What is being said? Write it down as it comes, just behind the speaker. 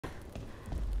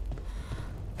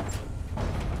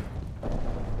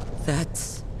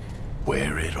That's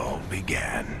where it all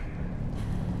began.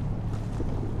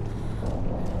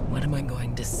 what am I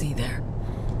going to see there?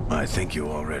 I think you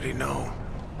already know.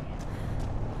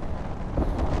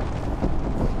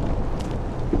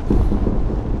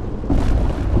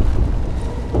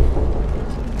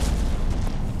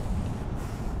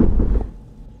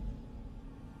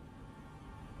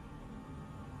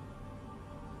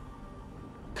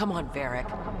 Come on,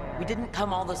 Varric. We didn't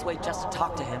come all this way just to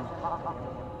talk to him.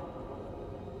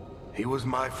 He was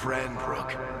my friend,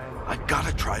 Rook. I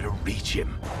gotta try to reach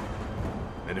him.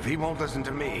 And if he won't listen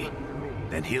to me,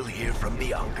 then he'll hear from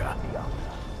Bianca.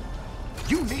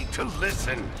 You need to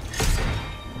listen!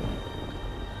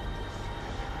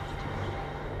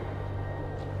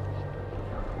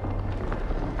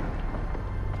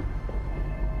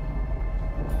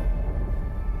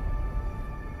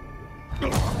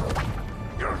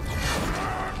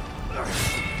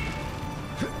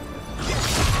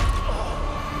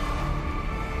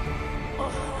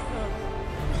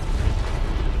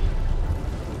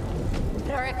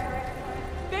 Varric!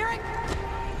 Varric!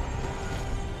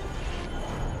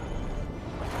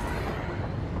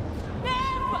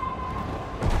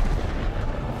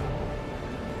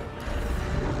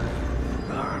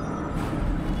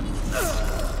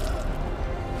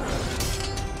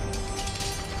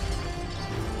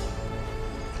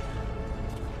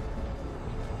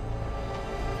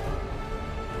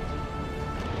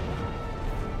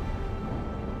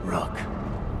 Rook.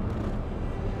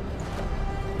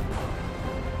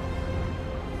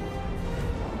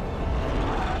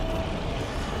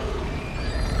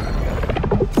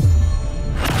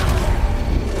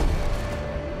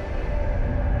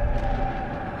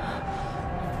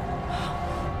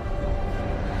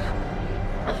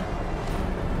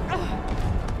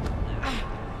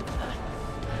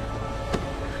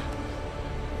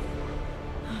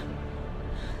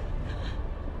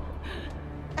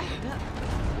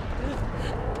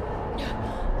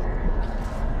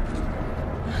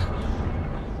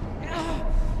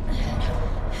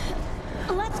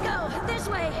 Let's go! This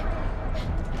way!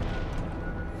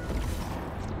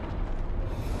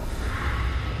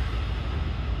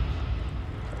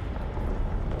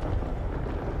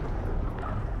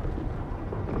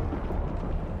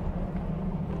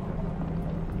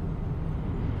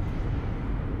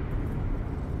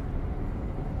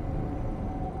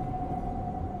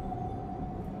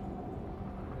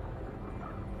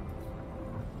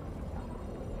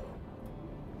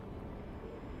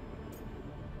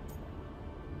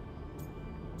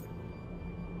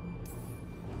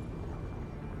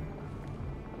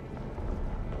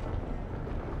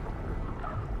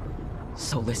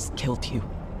 Solas killed you.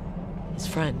 His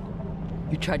friend.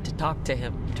 You tried to talk to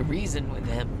him, to reason with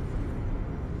him.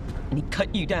 And he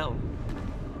cut you down.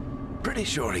 Pretty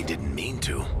sure he didn't mean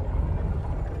to.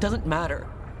 Doesn't matter.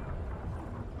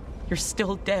 You're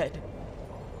still dead.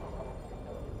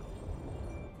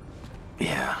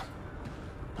 Yeah.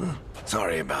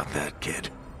 Sorry about that, kid.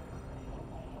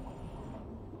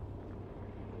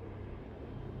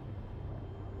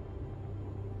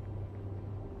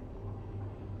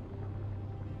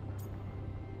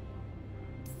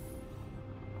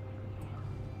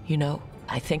 You know,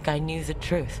 I think I knew the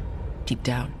truth, deep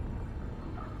down.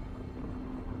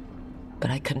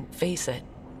 But I couldn't face it,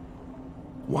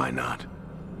 Why not?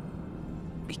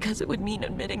 because it would mean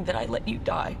admitting that I let you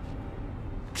die.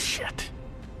 Shit.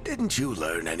 Didn't you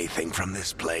learn anything from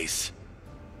this place?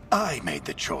 I made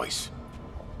the choice.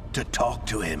 To talk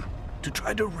to him, to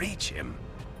try to reach him,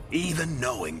 even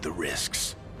knowing the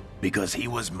risks. Because he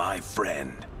was my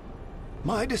friend.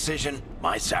 My decision,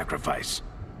 my sacrifice.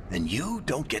 And you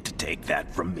don't get to take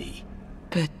that from me.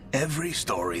 But Every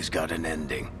story's got an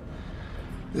ending.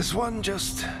 This one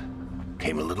just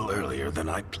came a little earlier than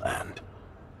I planned.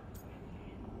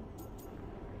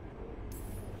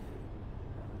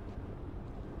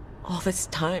 all this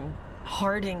time,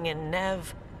 Harding and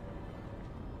Nev,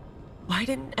 why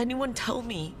didn't anyone tell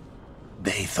me?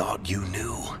 They thought you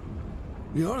knew.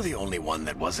 You're the only one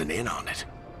that wasn't in on it.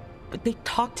 But they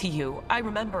talked to you, I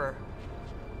remember.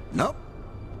 Nope.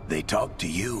 They talked to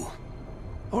you.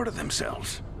 Or to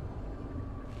themselves.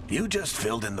 You just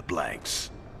filled in the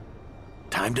blanks.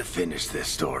 Time to finish this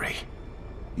story.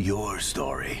 Your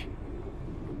story.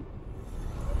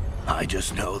 I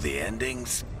just know the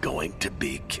ending's going to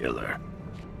be killer.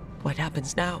 What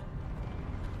happens now?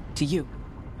 To you?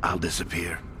 I'll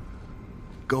disappear.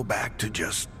 Go back to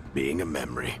just being a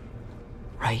memory.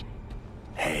 Right?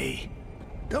 Hey,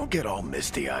 don't get all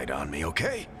misty-eyed on me,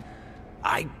 okay?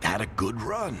 I had a good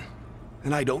run,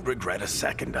 and I don't regret a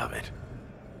second of it.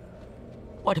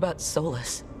 What about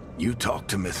Solas? You talked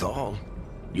to Mythal.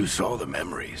 You saw the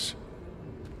memories.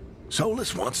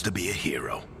 Solas wants to be a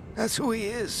hero. That's who he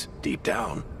is, deep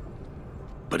down.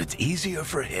 But it's easier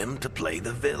for him to play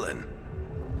the villain.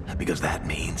 Because that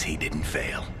means he didn't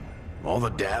fail. All the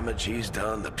damage he's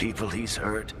done, the people he's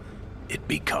hurt, it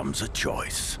becomes a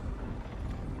choice.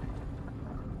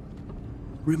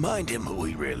 Remind him who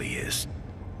he really is.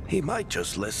 He might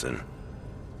just listen.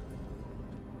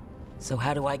 So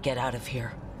how do I get out of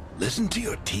here? Listen to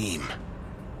your team.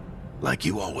 Like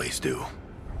you always do.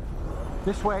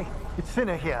 This way. It's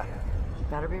thinner here.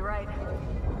 Better be right.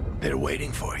 They're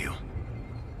waiting for you.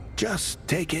 Just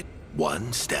take it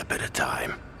one step at a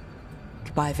time.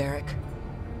 Goodbye, Varric.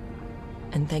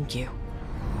 And thank you.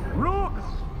 Look!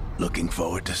 Looking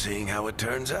forward to seeing how it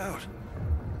turns out.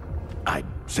 I'd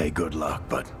say good luck,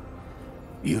 but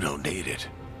you don't need it.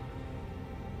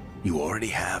 You already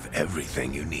have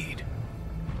everything you need.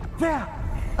 There!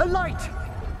 A light!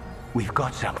 We've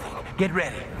got something. Get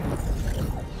ready.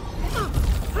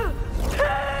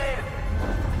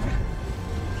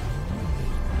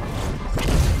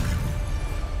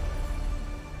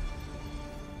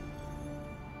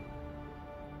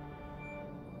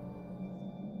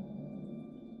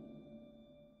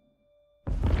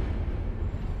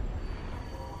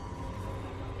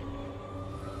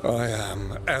 I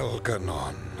am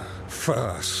Elganon,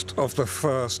 first of the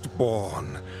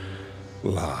firstborn,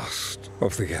 last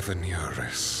of the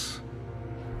Evenuris.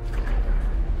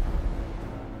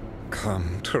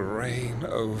 Come to reign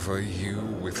over you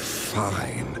with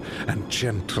fine and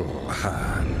gentle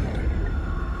hand.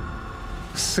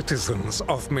 Citizens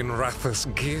of Minrathous,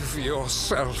 give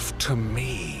yourself to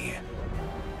me.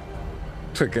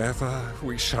 Together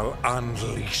we shall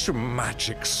unleash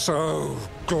magic so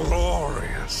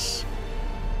glorious,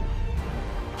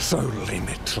 so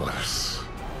limitless,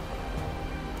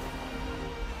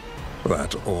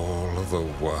 that all the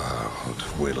world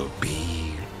will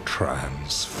be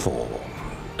transformed.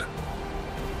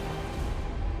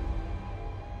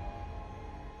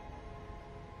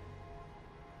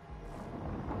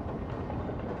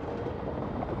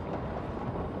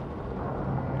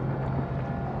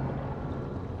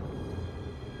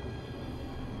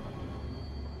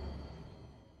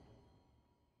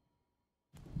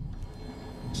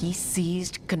 He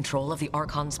seized control of the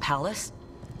Archon's palace?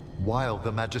 While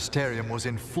the Magisterium was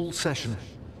in full session,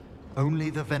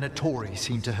 only the Venatori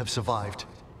seem to have survived.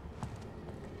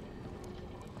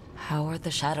 How are the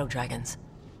Shadow Dragons?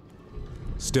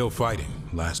 Still fighting,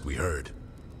 last we heard.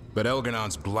 But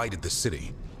Elganon's blighted the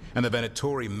city, and the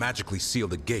Venatori magically sealed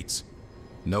the gates.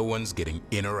 No one's getting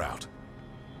in or out.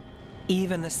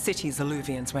 Even the city's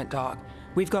Illuvians went dark.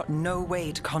 We've got no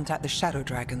way to contact the Shadow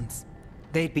Dragons.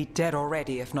 They'd be dead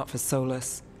already if not for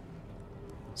Solas.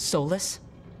 Solas?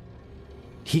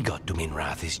 He got to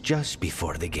Minrathous just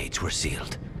before the gates were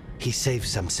sealed. He saved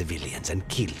some civilians and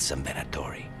killed some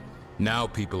Venatori. Now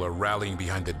people are rallying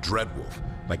behind the Dreadwolf,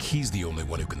 like he's the only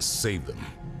one who can save them.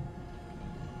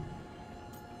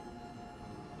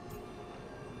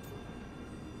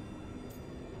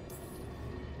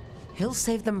 He'll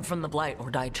save them from the Blight or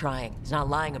die trying. He's not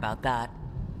lying about that.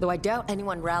 Though I doubt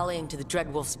anyone rallying to the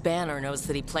Dreadwolf's banner knows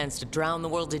that he plans to drown the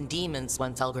world in demons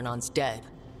once Elgernon's dead.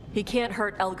 He can't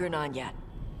hurt Elgernon yet.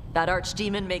 That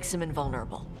archdemon makes him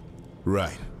invulnerable.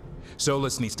 Right.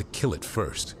 Solas needs to kill it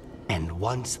first. And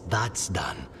once that's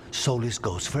done, Solas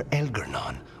goes for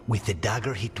Elgernon with the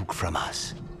dagger he took from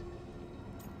us.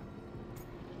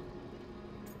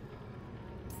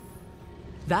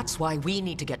 That's why we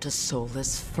need to get to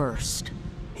Solas first.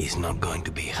 He's not going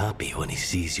to be happy when he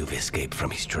sees you've escaped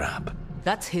from his trap.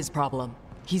 That's his problem.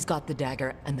 He's got the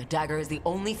dagger, and the dagger is the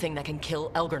only thing that can kill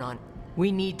Elgernon.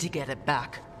 We need to get it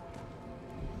back.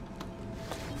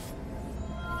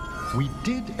 We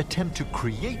did attempt to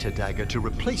create a dagger to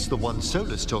replace the one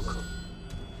Solas took.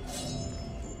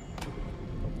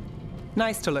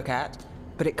 Nice to look at,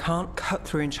 but it can't cut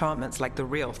through enchantments like the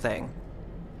real thing.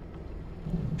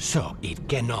 So it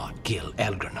cannot kill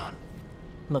Elgernon.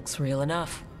 Looks real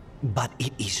enough. But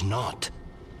it is not.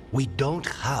 We don't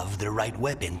have the right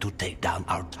weapon to take down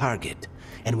our target,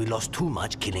 and we lost too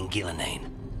much killing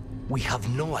Gillenane. We have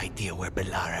no idea where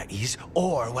Bellara is,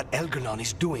 or what Elgernon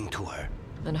is doing to her.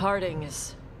 And Harding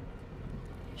is...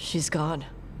 she's gone.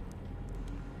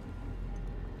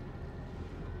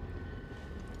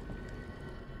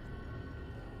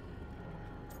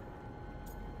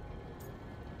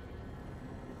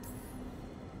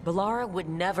 Bellara would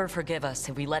never forgive us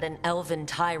if we let an elven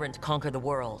tyrant conquer the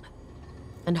world.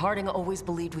 And Harding always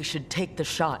believed we should take the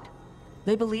shot.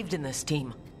 They believed in this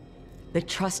team. They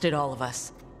trusted all of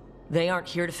us. They aren't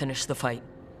here to finish the fight.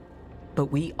 But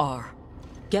we are.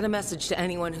 Get a message to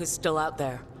anyone who's still out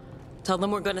there. Tell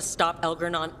them we're gonna stop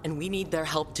Elgranon, and we need their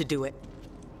help to do it.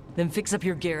 Then fix up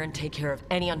your gear and take care of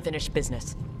any unfinished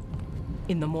business.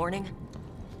 In the morning,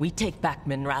 we take back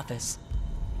Minrathous.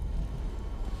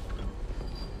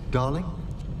 Darling,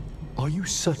 are you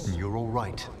certain you're all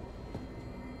right?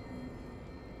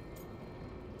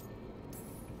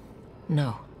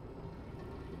 No.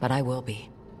 But I will be.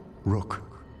 Rook,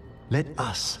 let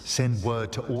us send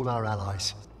word to all our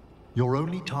allies. Your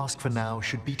only task for now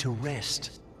should be to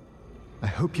rest. I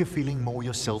hope you're feeling more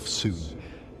yourself soon.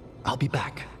 I'll be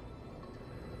back.